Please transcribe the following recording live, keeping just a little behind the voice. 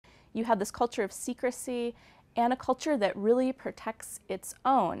You have this culture of secrecy and a culture that really protects its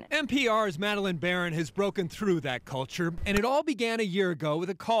own. MPR's Madeleine Baran has broken through that culture, and it all began a year ago with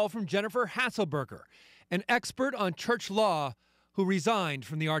a call from Jennifer Haselberger, an expert on church law who resigned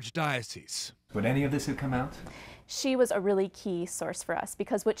from the Archdiocese. Would any of this have come out? She was a really key source for us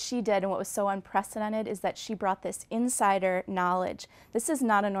because what she did and what was so unprecedented is that she brought this insider knowledge. This is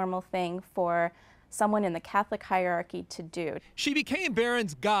not a normal thing for someone in the Catholic hierarchy to do. She became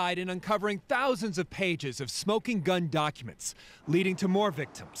Baran's guide in uncovering thousands of pages of smoking gun documents, leading to more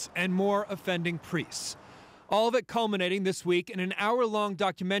victims and more offending priests. All of it culminating this week in an hour-long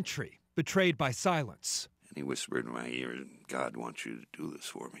documentary, Betrayed by Silence. And he whispered in my ear, "God wants you to do this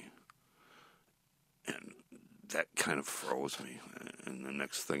for me." And that kind of froze me. And the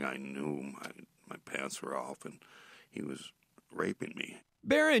next thing I knew, my pants were off and he was raping me.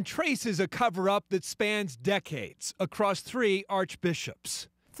 Baran traces a cover-up that spans decades across 3 archbishops.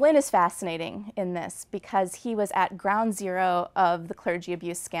 Flynn is fascinating in this because he was at ground zero of the clergy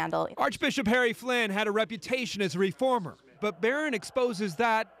abuse scandal. Archbishop Harry Flynn had a reputation as a reformer, but Baran exposes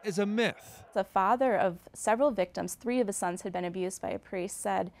that as a myth. The father of several victims, 3 of his sons had been abused by a priest,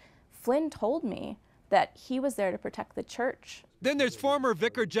 said, "Flynn told me that he was there to protect the church." Then there's former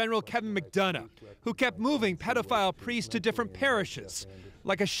Vicar General Kevin McDonough, who kept moving pedophile priests to different parishes,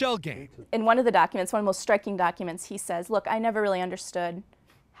 like a shell game. In one of the documents, one of the most striking documents, he says, "Look, I never really understood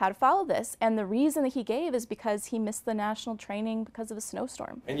how to follow this." And the reason that he gave is because he missed the national training because of a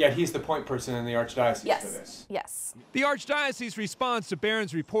snowstorm. And yet he's the point person in the Archdiocese for this. Yes. The Archdiocese responds to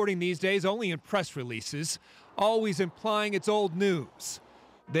Baran's reporting these days only in press releases, always implying it's old news.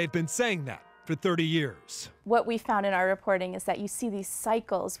 They've been saying that for 30 years. What we found in our reporting is that you see these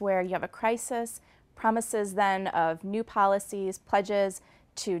cycles where you have a crisis, promises then of new policies, pledges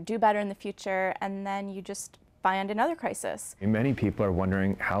to do better in the future, and then you just find another crisis. Many people are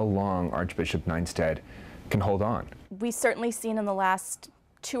wondering how long Archbishop Nienstedt can hold on. We've certainly seen in the last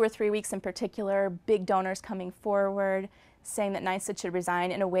 2 or 3 weeks in particular, big donors coming forward saying that Nienstedt should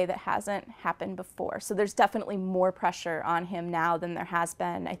resign in a way that hasn't happened before. So there's definitely more pressure on him now than there has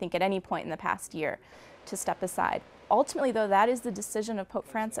been, I think, at any point in the past year to step aside. Ultimately, though, that is the decision of Pope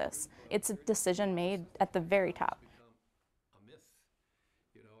Francis. It's a decision made at the very top. A myth.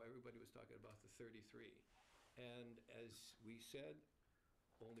 You know, everybody was talking about the 33. And as we said,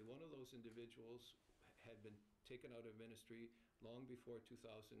 only one of those individuals had been taken out of ministry long before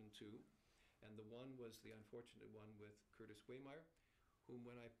 2002. And the one was the unfortunate one with Curtis Waymeyer, whom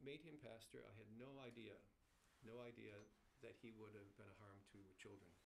when I made him pastor, I had no idea that he would have been a harm to children.